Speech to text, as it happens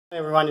Hey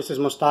everyone, this is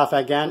Mustafa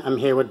again. I'm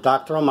here with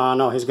Dr.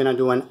 Romano. He's going to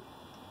do an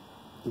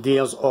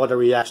DielsAlder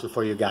reaction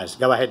for you guys.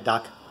 Go ahead,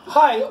 Doc.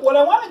 Hi, what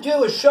I want to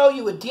do is show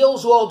you a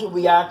DielsAlder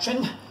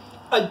reaction.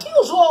 A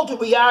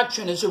DielsAlder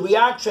reaction is a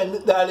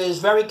reaction that is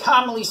very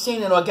commonly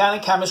seen in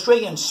organic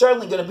chemistry and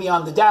certainly going to be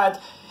on the DAT.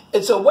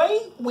 It's a way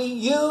we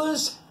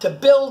use to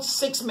build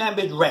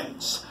six-membered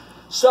rings.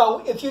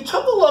 So if you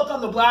took a look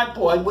on the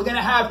blackboard, we're going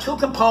to have two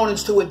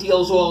components to a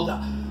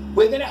DielsAlder.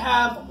 We're going to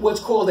have what's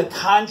called a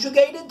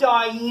conjugated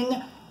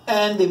diene,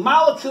 and the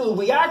molecule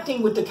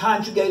reacting with the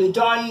conjugated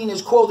diene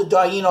is called a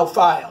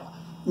dienophile.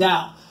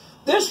 Now,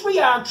 this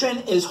reaction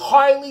is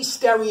highly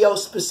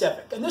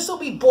stereospecific, and this will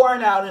be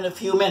borne out in a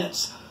few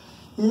minutes.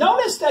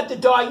 Notice that the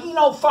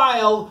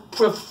dienophile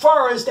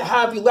prefers to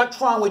have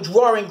electron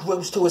withdrawing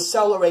groups to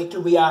accelerate the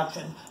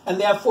reaction, and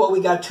therefore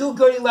we got two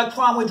good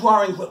electron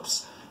withdrawing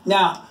groups.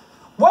 Now,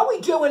 what we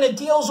do in a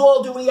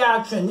DielsAlder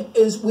reaction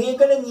is we're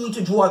going to need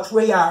to draw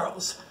three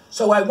arrows.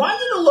 So I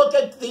want you to look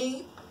at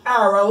the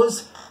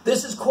arrows.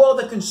 This is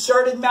called a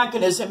concerted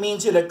mechanism. It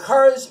means it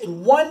occurs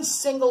in one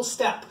single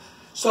step.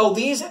 So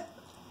these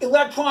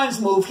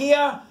electrons move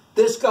here,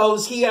 this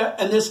goes here,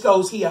 and this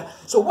goes here.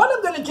 So what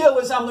I'm going to do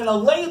is I'm going to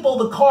label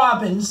the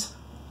carbons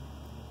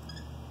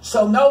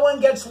so no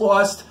one gets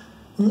lost.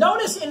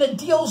 Notice in a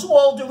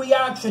DielsAlder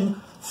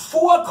reaction,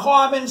 4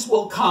 carbons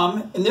will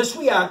come, in this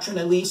reaction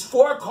at least,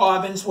 4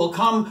 carbons will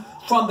come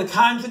from the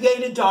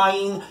conjugated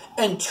diene,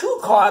 and 2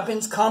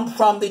 carbons come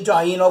from the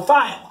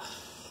dienophile.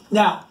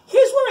 Now,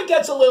 here's where it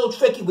gets a little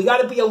tricky. We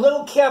got to be a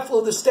little careful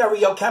of the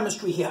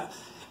stereochemistry here.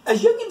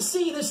 As you can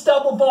see, this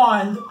double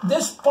bond,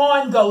 this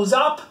bond goes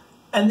up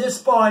and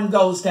this bond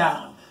goes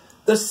down.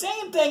 The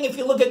same thing if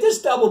you look at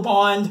this double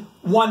bond,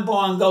 one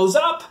bond goes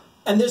up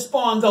and this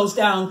bond goes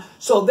down.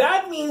 So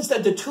that means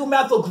that the two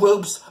methyl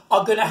groups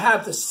are going to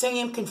have the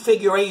same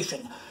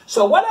configuration.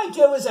 So what I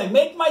do is I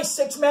make my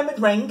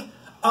six-membered ring.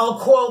 I'll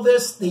call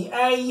this the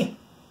A,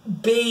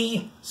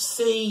 B,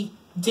 C,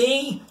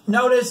 D.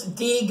 Notice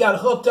D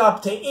got hooked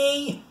up to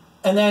E,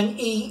 and then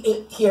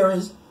E here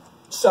is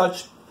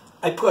such.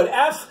 I put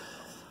F.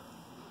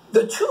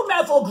 The two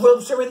methyl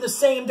groups are in the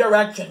same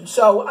direction,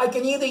 so I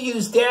can either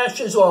use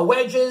dashes or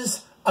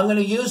wedges. I'm going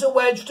to use a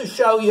wedge to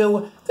show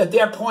you that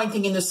they're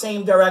pointing in the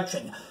same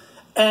direction.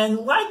 And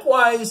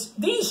likewise,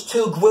 these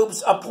two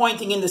groups are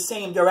pointing in the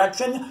same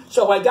direction,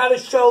 so I got to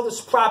show this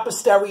proper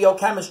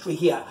stereochemistry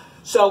here.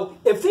 So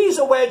if these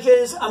are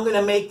wedges, I'm going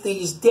to make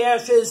these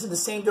dashes in the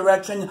same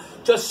direction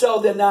just so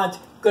they're not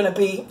going to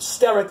be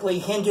sterically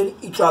hindered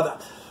each other.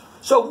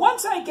 So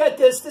once I get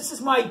this, this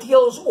is my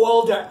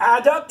DielsAlder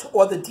adduct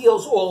or the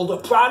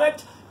DielsAlder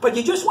product. But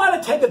you just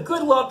want to take a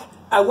good look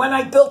at when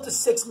I built the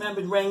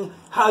six-membered ring,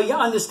 how you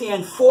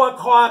understand 4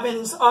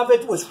 carbons of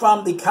it was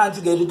from the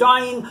conjugated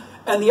diene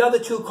and the other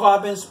 2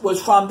 carbons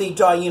was from the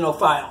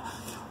dienophile.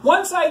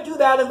 Once I do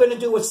that, I'm going to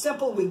do a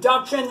simple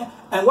reduction.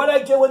 And what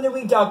I do in the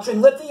reduction,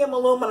 lithium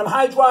aluminum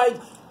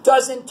hydride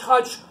doesn't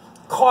touch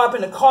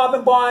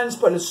carbon-to-carbon bonds,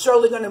 but it's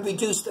certainly going to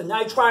reduce the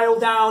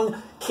nitrile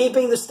down,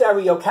 keeping the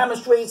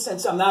stereochemistry.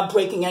 Since I'm not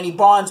breaking any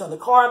bonds on the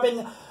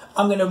carbon,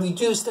 I'm going to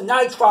reduce the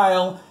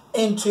nitrile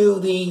into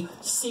the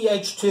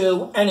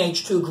CH2,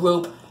 NH2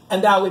 group,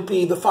 and that would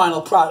be the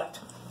final product.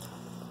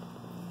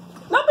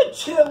 Number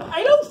 2,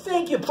 I don't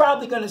think you're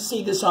probably going to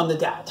see this on the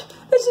DAT.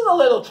 This is a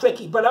little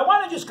tricky, but I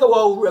want to just go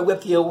over it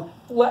with you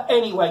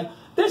anyway.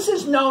 This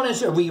is known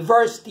as a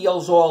reverse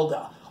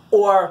DielsAlder,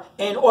 or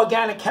in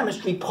organic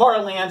chemistry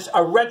parlance,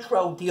 a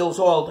retro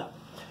DielsAlder.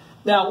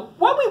 Now,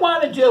 what we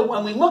want to do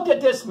when we looked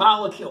at this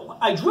molecule,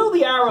 I drew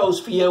the arrows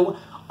for you.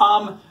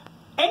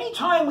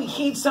 Anytime we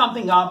heat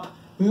something up,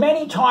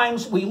 many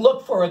times we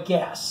look for a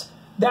gas.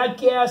 That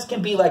gas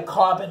can be like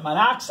carbon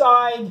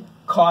monoxide,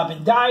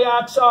 carbon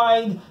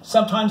dioxide,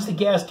 sometimes the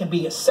gas can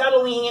be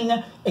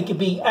acetylene, it can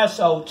be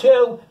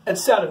SO2,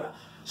 etc.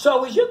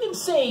 So as you can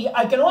see,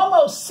 I can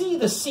almost see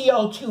the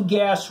CO2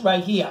 gas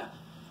right here.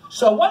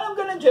 So what I'm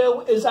going to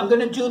do is I'm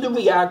going to do the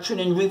reaction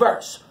in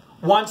reverse.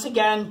 Once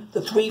again,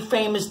 the 3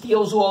 famous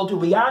DielsAlder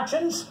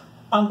reactions,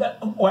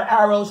 or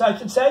arrows I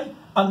should say,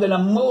 I'm going to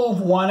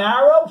move 1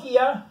 arrow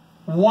here,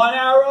 1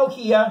 arrow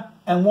here,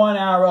 and 1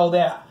 arrow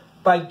there.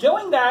 By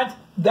doing that,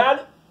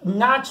 that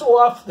knocks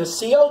off the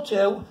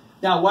CO2.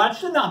 Now watch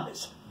the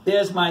numbers.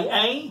 There's my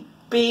A,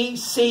 B,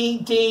 C,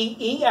 D,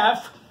 E,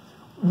 F.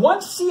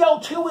 Once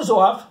CO2 is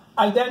off,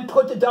 I then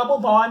put the double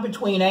bond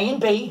between A and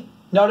B.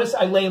 Notice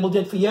I labeled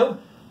it for you.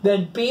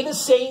 Then B to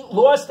C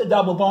lost the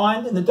double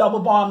bond, and the double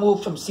bond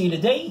moved from C to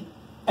D.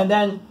 And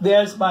then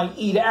there's my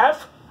E to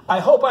F. I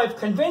hope I've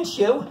convinced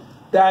you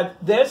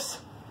that this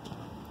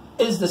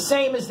is the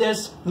same as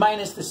this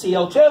minus the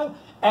CO2.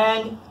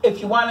 And if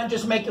you want to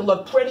just make it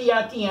look pretty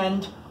at the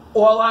end,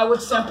 all I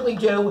would simply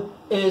do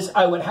is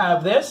I would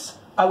have this.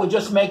 I would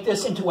just make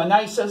this into a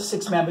nicer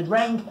six-membered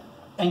ring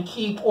and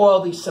keep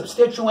all the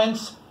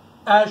substituents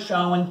as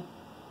shown.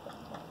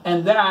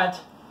 And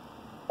that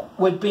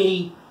would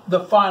be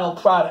the final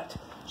product.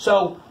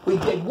 So we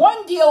did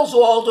 1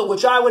 DielsAlder,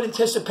 which I would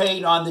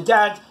anticipate on the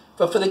DAT.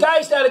 But for the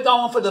guys that are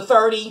going for the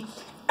 30,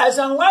 As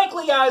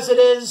unlikely as it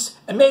is,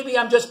 and maybe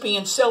I'm just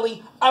being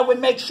silly, I would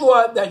make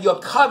sure that you're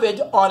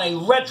covered on a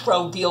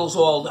retro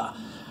DielsAlder.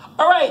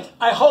 All right,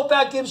 I hope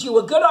that gives you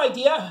a good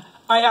idea.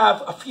 I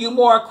have a few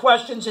more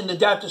questions in the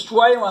DAT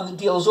Destroyer on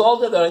the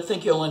DielsAlder that I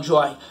think you'll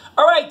enjoy.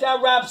 All right,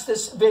 that wraps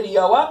this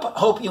video up.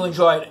 Hope you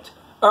enjoyed it.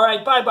 All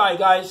right, bye-bye,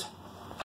 guys.